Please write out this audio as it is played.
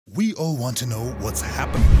We all want to know what's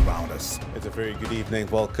happening around us. It's a very good evening.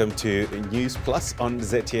 Welcome to News Plus on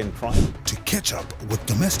ZTN Prime. To catch up with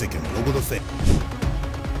domestic and global affairs.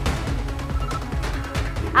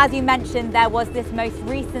 As you mentioned, there was this most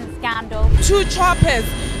recent scandal. 2 choppers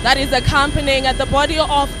that is accompanying the body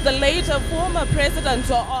of the late former president.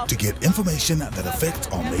 To get information that affects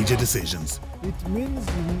our major decisions. It means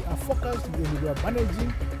we are focused and we are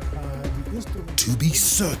managing the instrument. To be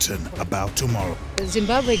certain about tomorrow. The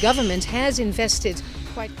Zimbabwe government has invested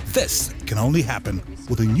quite... This can only happen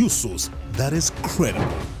with a news source that is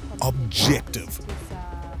credible, objective,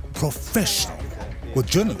 professional. With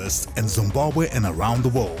journalists in Zimbabwe and around the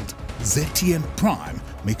world, ZTN Prime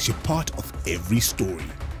makes you part of every story,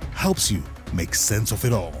 helps you make sense of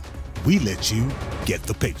it all. We let you get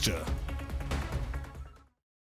the picture.